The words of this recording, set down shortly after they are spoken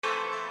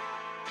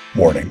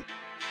Warning.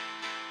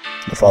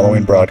 The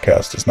following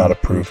broadcast is not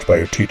approved by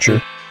your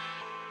teacher,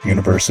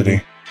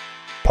 university,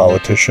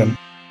 politician,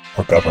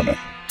 or government.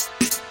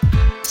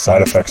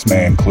 Side effects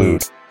may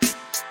include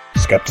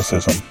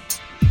skepticism,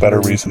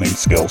 better reasoning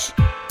skills,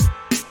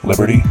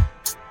 liberty,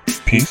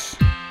 peace,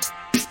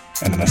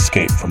 and an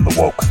escape from the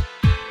woke.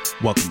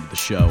 Welcome to the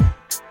show.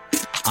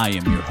 I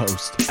am your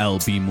host,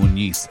 LB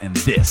Muniz, and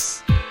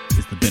this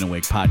is the Been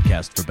Awake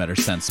podcast for better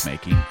sense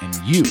making, and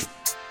you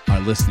are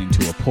listening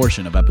to a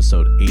portion of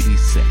episode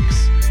 86.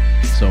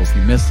 So if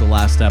you missed the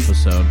last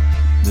episode,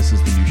 this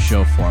is the new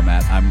show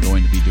format. I'm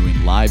going to be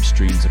doing live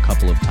streams a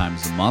couple of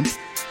times a month.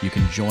 You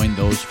can join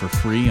those for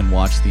free and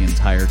watch the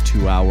entire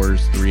 2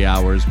 hours, 3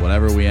 hours,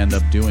 whatever we end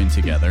up doing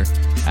together,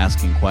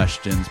 asking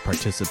questions,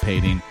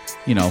 participating.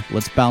 You know,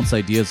 let's bounce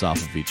ideas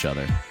off of each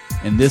other.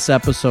 In this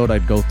episode,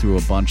 I'd go through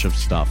a bunch of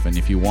stuff, and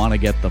if you want to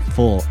get the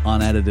full,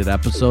 unedited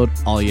episode,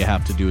 all you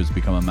have to do is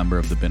become a member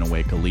of the Been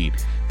Awake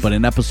Elite. But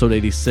in episode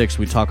 86,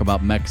 we talk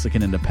about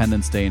Mexican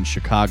Independence Day in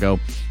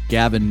Chicago,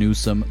 Gavin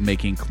Newsom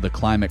making the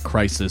climate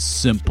crisis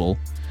simple,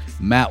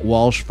 Matt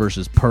Walsh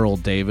versus Pearl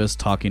Davis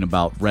talking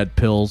about red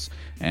pills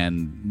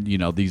and, you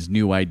know, these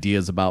new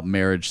ideas about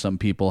marriage some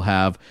people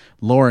have,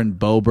 Lauren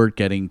Boebert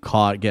getting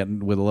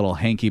with a little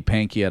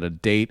hanky-panky at a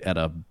date at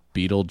a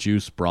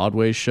Beetlejuice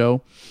Broadway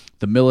show,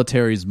 the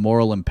military's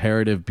moral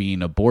imperative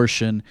being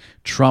abortion,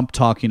 Trump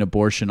talking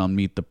abortion on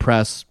Meet the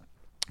Press,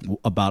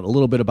 about a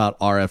little bit about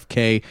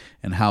RFK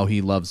and how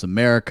he loves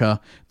America,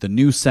 the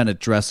new Senate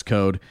dress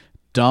code,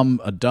 and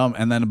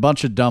then a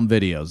bunch of dumb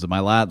videos.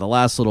 The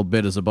last little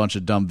bit is a bunch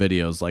of dumb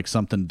videos, like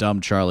something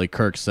dumb Charlie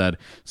Kirk said,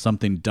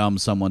 something dumb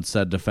someone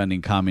said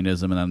defending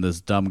communism, and then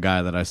this dumb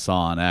guy that I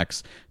saw on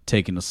X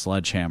taking a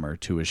sledgehammer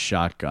to his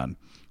shotgun.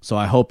 So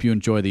I hope you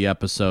enjoy the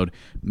episode.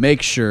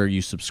 Make sure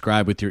you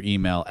subscribe with your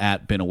email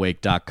at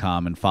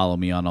beenawake.com and follow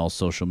me on all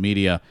social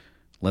media.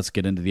 Let's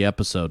get into the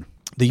episode.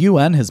 The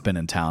UN has been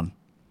in town.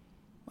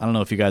 I don't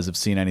know if you guys have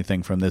seen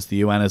anything from this. The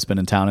UN has been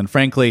in town. And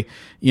frankly,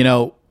 you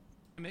know,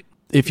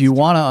 if you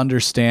want to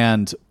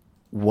understand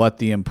what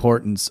the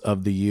importance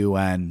of the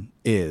UN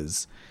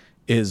is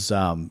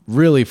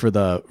really for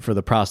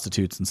the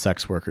prostitutes and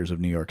sex workers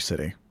of New York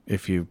City.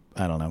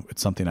 I don't know,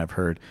 it's something I've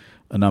heard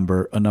a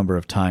number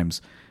of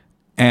times.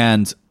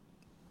 And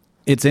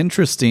it's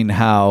interesting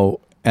how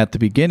at the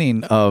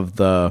beginning of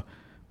the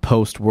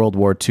post-World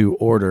War II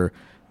order,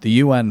 the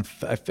UN,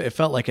 it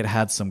felt like it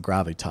had some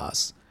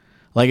gravitas.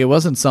 Like it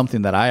wasn't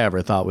something that I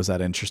ever thought was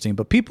that interesting,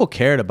 but people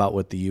cared about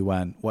what the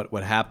UN, what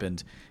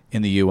happened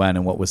in the UN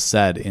and what was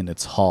said in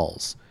its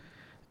halls.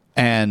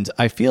 And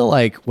I feel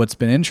like what's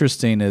been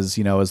interesting is,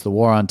 you know, as the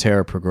war on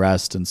terror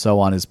progressed and so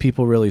on, is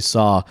people really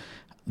saw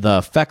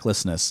the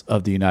fecklessness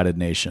of the United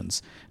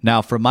Nations.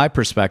 Now, from my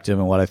perspective,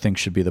 and what I think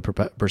should be the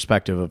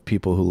perspective of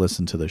people who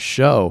listen to the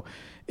show,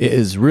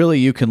 is really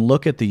you can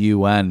look at the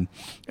UN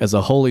as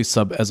a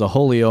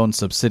wholly owned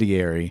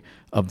subsidiary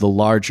of the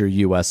larger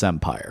U.S.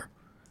 empire.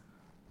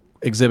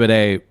 Exhibit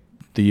A,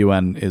 the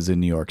UN is in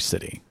New York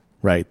City,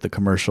 right? The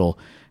commercial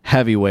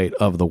heavyweight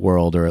of the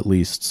world, or at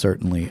least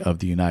certainly of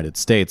the United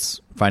States,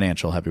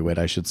 financial heavyweight,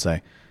 I should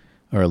say,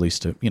 or at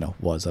least,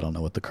 was. I don't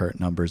know what the current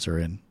numbers are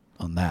in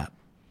on that.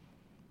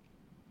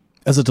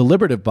 As a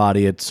deliberative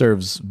body, it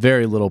serves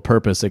very little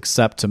purpose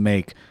except to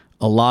make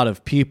a lot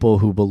of people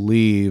who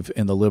believe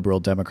in the liberal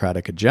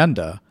democratic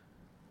agenda,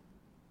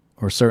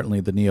 or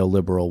certainly the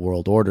neoliberal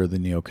world order, the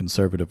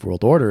neoconservative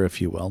world order, if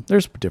you will.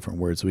 There's different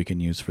words we can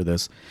use for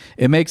this.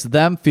 It makes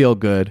them feel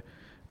good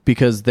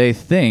because they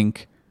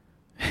think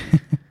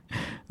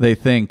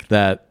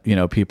that, you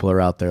know, people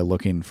are out there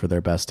looking for their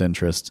best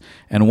interests.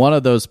 And one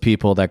of those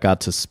people that got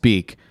to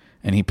speak,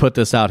 and he put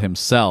this out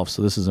himself,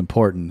 so this is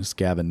important, is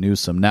Gavin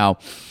Newsom. Now,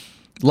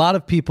 a lot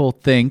of people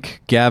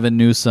think Gavin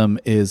Newsom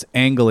is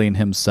angling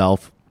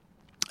himself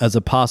as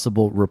a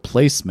possible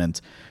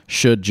replacement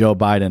should Joe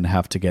Biden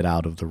have to get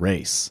out of the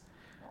race.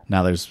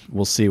 Now,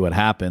 we'll see what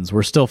happens.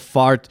 We're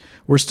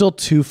still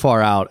too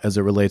far out as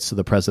it relates to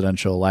the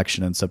presidential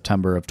election in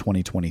September of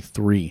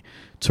 2023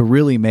 to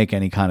really make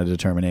any kind of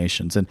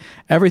determinations. And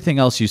everything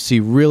else you see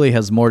really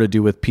has more to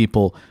do with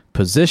people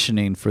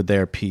positioning for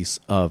their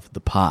piece of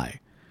the pie.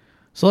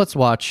 So let's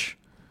watch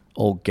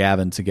old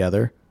Gavin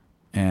together,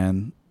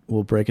 and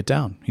we'll break it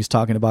down. He's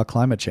talking about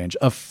climate change,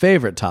 a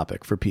favorite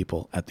topic for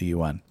people at the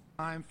UN.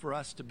 Time for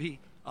us to be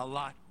a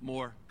lot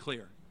more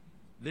clear.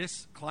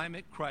 This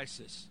climate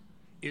crisis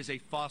is a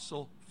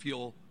fossil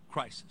fuel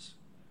crisis.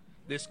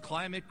 This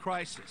climate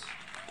crisis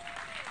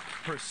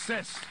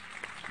persists.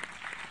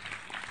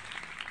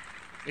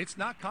 It's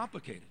not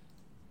complicated.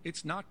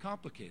 It's not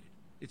complicated.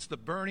 It's the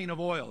burning of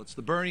oil. It's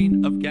the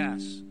burning of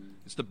gas.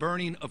 It's the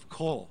burning of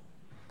coal.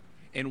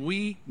 And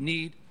we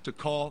need to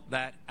call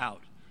that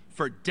out.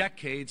 For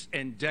decades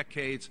and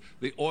decades,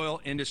 the oil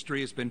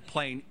industry has been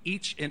playing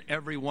each and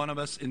every one of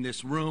us in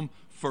this room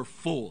for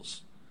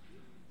fools.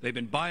 They've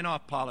been buying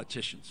off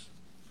politicians.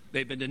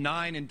 They've been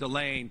denying and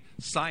delaying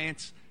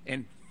science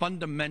and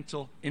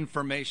fundamental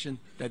information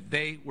that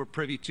they were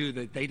privy to,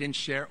 that they didn't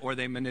share or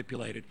they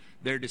manipulated.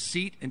 Their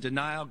deceit and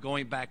denial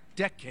going back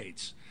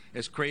decades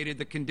has created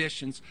the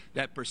conditions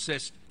that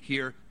persist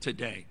here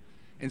today.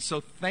 And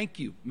so thank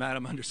you,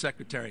 Madam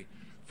Undersecretary,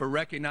 for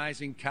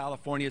recognizing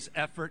California's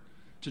effort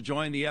to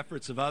join the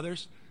efforts of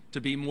others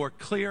to be more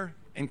clear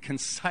and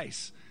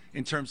concise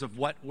in terms of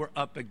what we're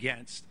up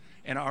against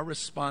and our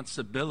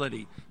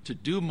responsibility to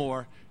do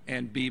more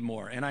and be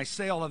more. And I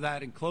say all of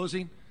that in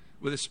closing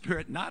with a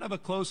spirit not of a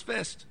closed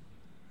fist,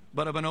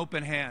 but of an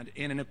open hand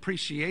and an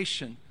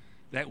appreciation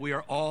that we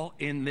are all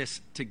in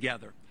this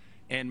together,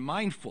 and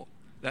mindful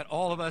that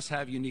all of us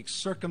have unique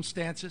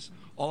circumstances,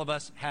 all of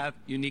us have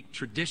unique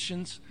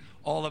traditions,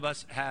 all of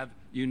us have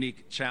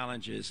unique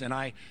challenges. And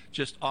I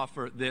just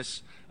offer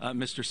this,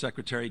 Mr.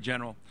 Secretary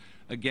General,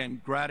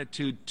 again,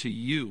 gratitude to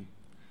you,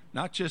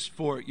 not just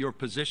for your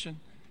position,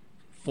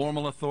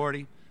 formal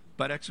authority,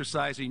 but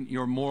exercising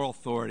your moral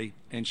authority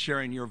and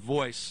sharing your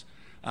voice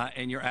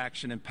and your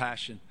action and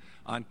passion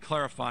on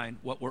clarifying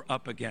what we're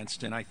up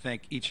against. And I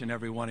thank each and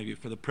every one of you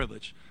for the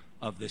privilege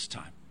of this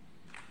time.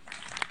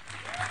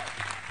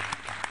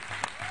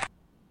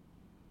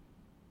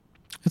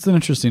 It's an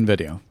interesting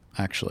video,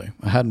 actually.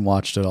 I hadn't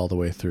watched it all the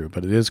way through,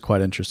 but it is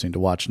quite interesting to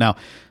watch. Now,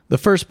 the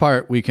first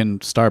part we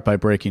can start by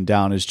breaking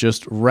down is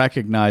just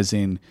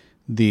recognizing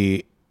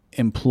the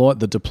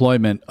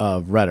deployment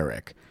of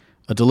rhetoric.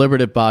 A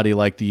deliberative body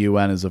like the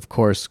UN is, of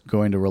course,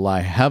 going to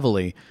rely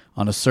heavily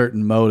on a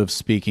certain mode of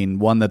speaking,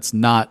 one that's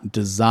not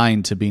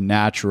designed to be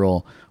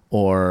natural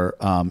or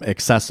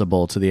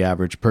accessible to the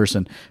average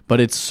person,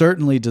 but it's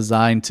certainly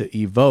designed to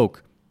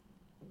evoke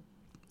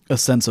a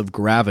sense of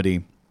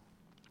gravity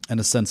and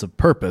a sense of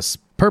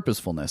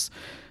purposefulness.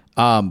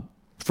 From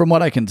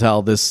what I can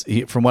tell,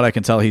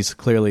 he's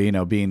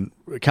clearly,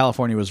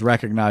 California was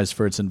recognized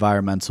for its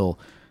environmental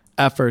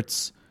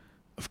efforts.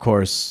 Of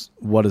course,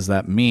 what does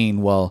that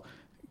mean? Well,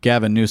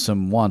 Gavin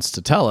Newsom wants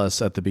to tell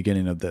us at the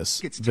beginning of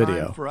this video.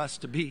 It's time for us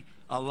to be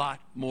a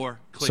lot more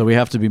clear. So we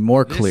have to be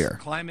more clear. This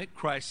climate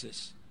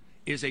crisis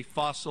is a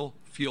fossil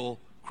fuel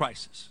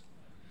crisis.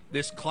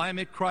 This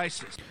climate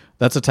crisis.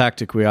 That's a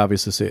tactic we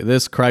obviously see.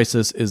 This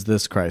crisis is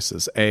this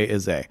crisis. A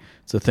is A.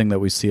 It's a thing that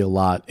we see a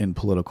lot in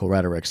political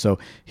rhetoric. So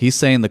he's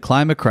saying the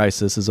climate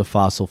crisis is a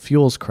fossil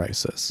fuels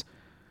crisis.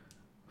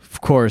 Of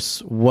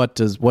course, what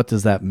does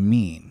that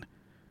mean?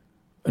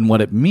 And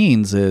what it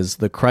means is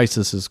the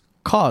crisis is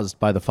caused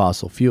by the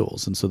fossil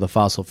fuels, and so the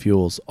fossil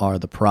fuels are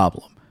the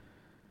problem.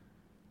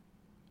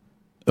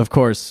 Of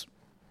course,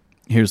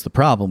 here's the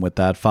problem with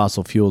that.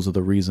 Fossil fuels are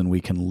the reason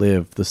we can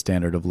live the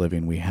standard of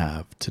living we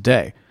have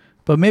today.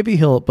 But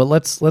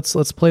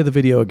let's play the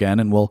video again,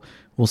 and we'll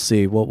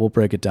see. We'll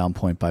break it down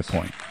point by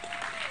point.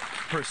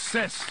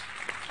 Persist.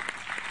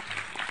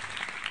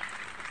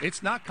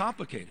 It's not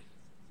complicated.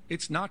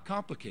 It's not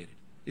complicated.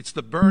 It's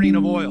the burning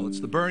of oil. It's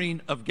the burning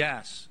of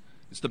gas.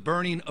 It's the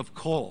burning of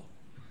coal.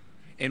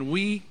 And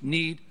we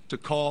need to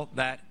call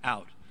that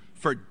out.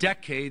 For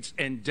decades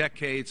and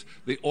decades,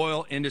 the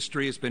oil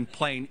industry has been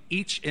playing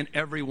each and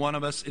every one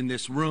of us in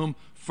this room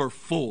for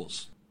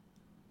fools.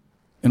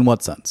 In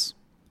what sense?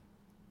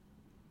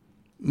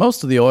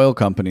 Most of the oil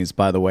companies,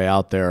 by the way,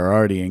 out there are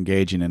already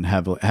engaging in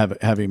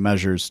heavy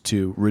measures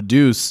to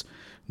reduce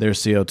their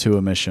CO2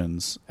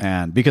 emissions,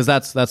 and because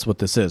that's what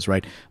this is,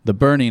 right? The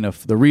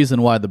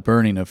reason why the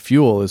burning of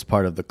fuel is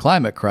part of the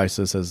climate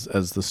crisis,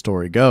 as the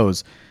story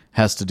goes,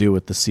 has to do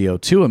with the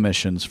CO2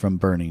 emissions from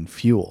burning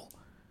fuel.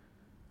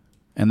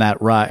 And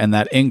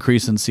that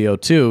increase in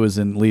CO2 is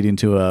leading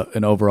to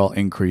an overall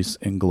increase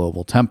in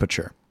global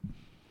temperature.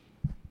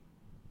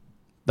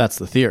 That's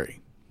the theory.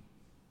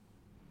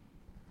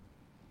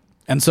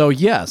 And so,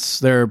 yes,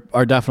 there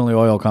are definitely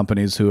oil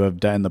companies who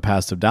have in the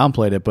past have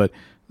downplayed it, but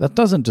that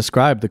doesn't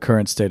describe the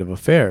current state of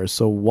affairs.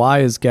 So why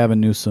is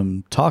Gavin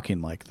Newsom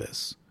talking like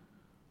this?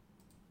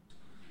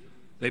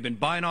 They've been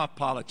buying off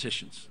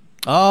politicians.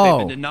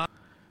 Oh,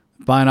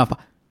 buying off.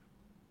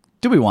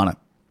 Do we want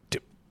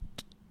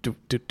to?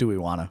 Do we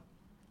want to?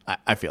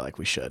 I feel like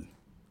we should.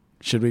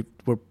 Should we?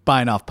 We're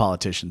buying off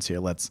politicians here.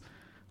 Let's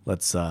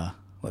just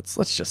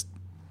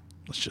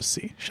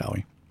see, shall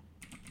we?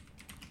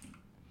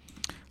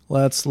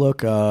 Let's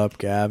look up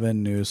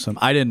Gavin Newsom.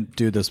 I didn't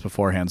do this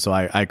beforehand, so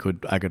I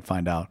could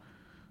find out.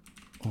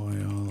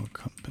 Oil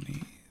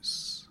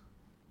companies.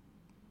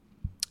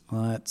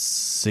 Let's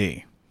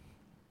see.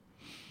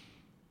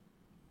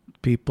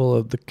 People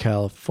of the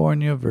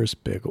California versus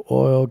Big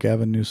Oil.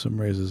 Gavin Newsom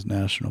raises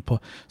national.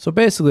 So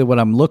basically what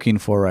I'm looking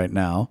for right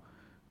now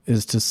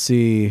is to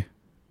see.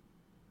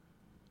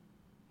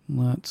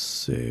 Let's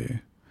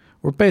see.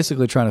 We're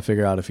basically trying to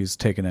figure out if he's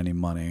taken any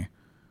money.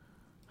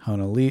 How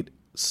an eight elite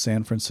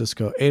San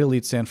Francisco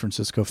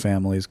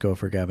families go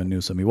for Gavin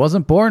Newsom. He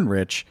wasn't born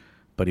rich,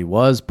 but he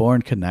was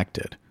born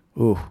connected.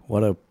 Ooh,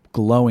 what a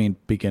glowing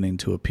beginning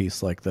to a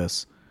piece like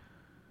this.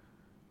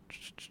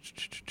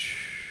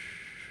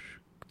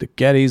 The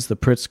Gettys, the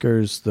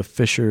Pritzkers, the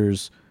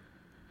Fishers.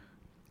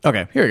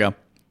 Okay, here we go.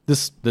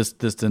 This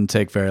didn't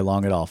take very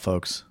long at all,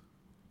 folks.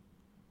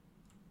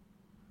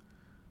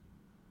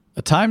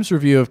 A Times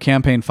review of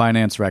campaign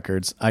finance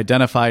records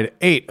identified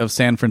 8 of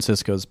San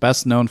Francisco's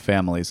best-known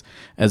families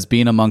as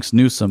being amongst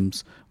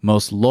Newsom's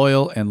most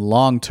loyal and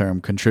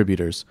long-term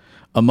contributors.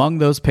 Among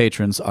those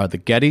patrons are the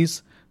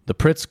Gettys, the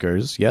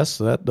Pritzkers, yes,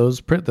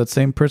 that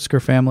same Pritzker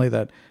family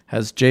that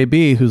has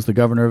JB, who's the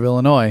governor of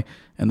Illinois,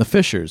 and the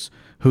Fishers,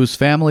 whose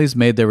families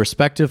made their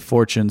respective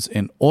fortunes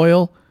in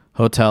oil,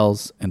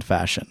 hotels, and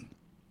fashion.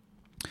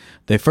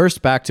 They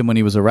first backed him when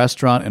he was a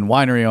restaurant and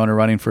winery owner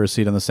running for a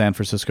seat on the San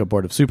Francisco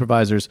Board of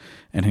Supervisors,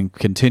 and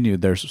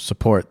continued their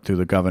support through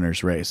the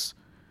governor's race.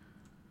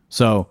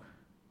 So,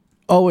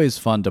 always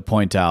fun to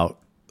point out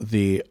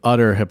the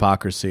utter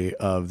hypocrisy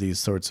of these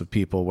sorts of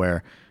people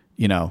where,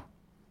 you know,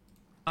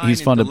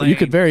 he's funded. You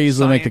could very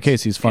easily make the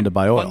case he's funded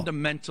by oil.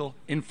 Fundamental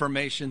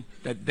information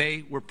that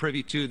they were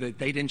privy to that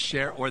they didn't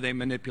share or they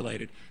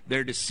manipulated.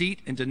 Their deceit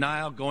and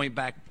denial going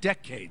back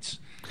decades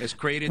has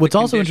created. What's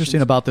also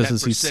interesting about this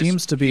is he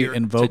seems to be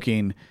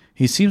invoking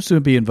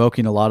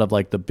a lot of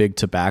like the big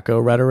tobacco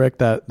rhetoric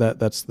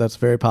that's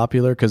very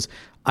popular, because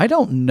I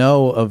don't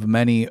know of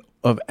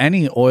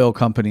any oil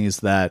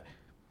companies that,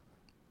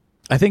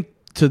 I think,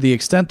 to the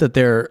extent that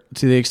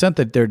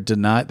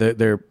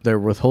they're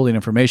withholding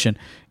information,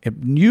 it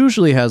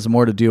usually has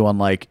more to do on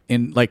like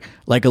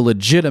a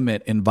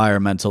legitimate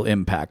environmental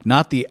impact,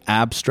 not the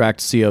abstract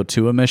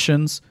CO2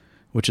 emissions,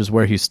 which is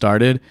where he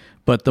started,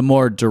 but the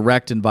more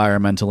direct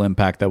environmental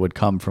impact that would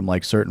come from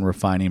like certain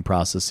refining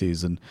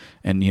processes and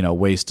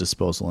waste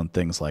disposal and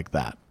things like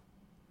that.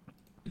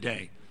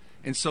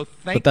 And so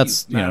but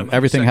that's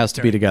everything has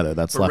to be together.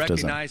 That's for leftism.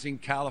 Recognizing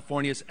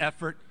California's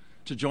effort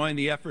to join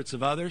the efforts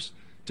of others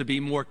to be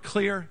more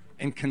clear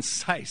and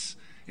concise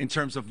in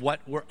terms of what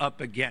we're up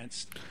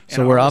against.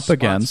 So we're up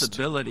against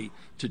responsibility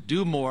to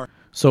do more.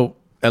 So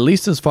at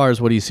least as far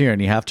as what he's hearing,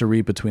 you have to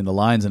read between the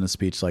lines in a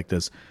speech like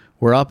this.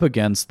 We're up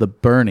against the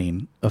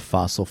burning of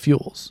fossil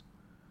fuels.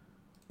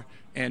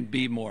 And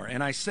be more.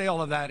 And I say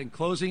all of that in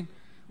closing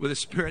with a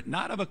spirit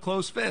not of a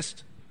closed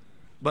fist,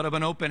 but of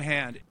an open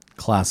hand.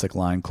 Classic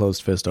line,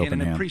 closed fist, open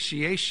hand. And an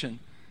appreciation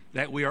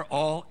that we are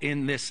all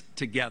in this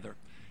together,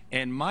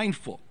 and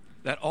mindful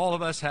that all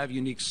of us have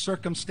unique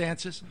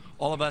circumstances.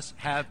 All of us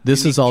have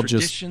this is all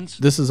traditions.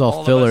 This is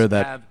all filler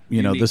that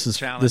this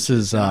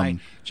is I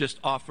just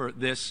offer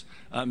this,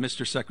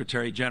 Mr.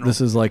 Secretary General. This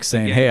is like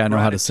saying, again, hey, I know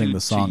how to sing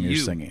the song you're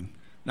singing.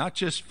 Not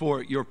just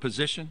for your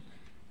position,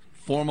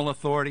 formal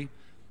authority,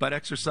 but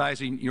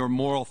exercising your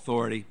moral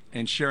authority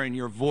and sharing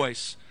your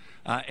voice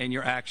and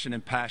your action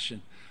and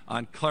passion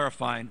on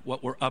clarifying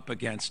what we're up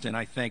against. And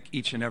I thank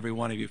each and every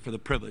one of you for the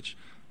privilege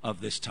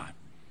of this time.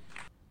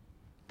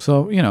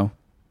 So,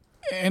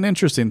 an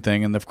interesting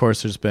thing, and of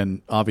course there's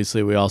been,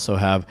 obviously we also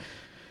have,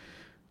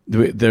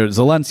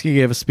 Zelensky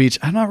gave a speech.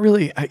 I'm not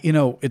really,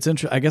 it's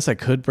interesting. I guess I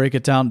could break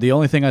it down. The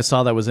only thing I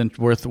saw that was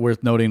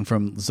worth noting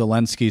from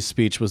Zelensky's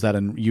speech was that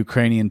in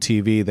Ukrainian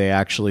TV, they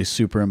actually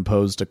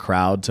superimposed a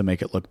crowd to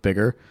make it look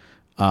bigger,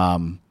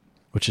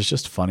 which is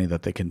just funny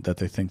that they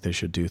think they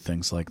should do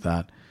things like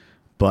that.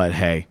 But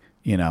hey,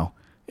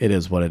 it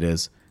is what it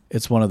is.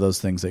 It's one of those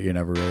things that you're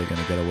never really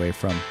going to get away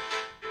from.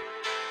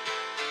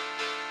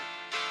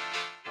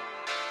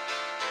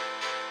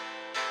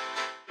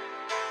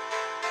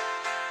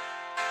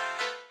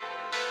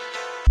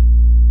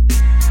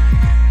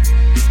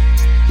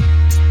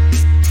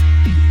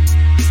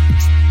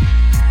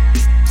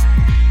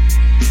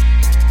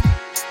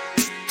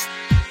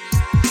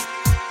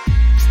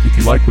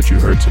 Like what you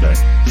heard today,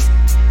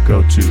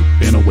 go to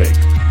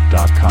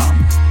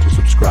beanawake.com to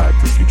subscribe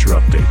for future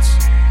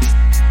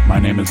updates. My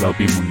name is LB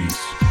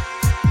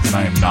Muniz, and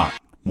I am not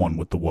one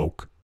with the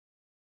woke.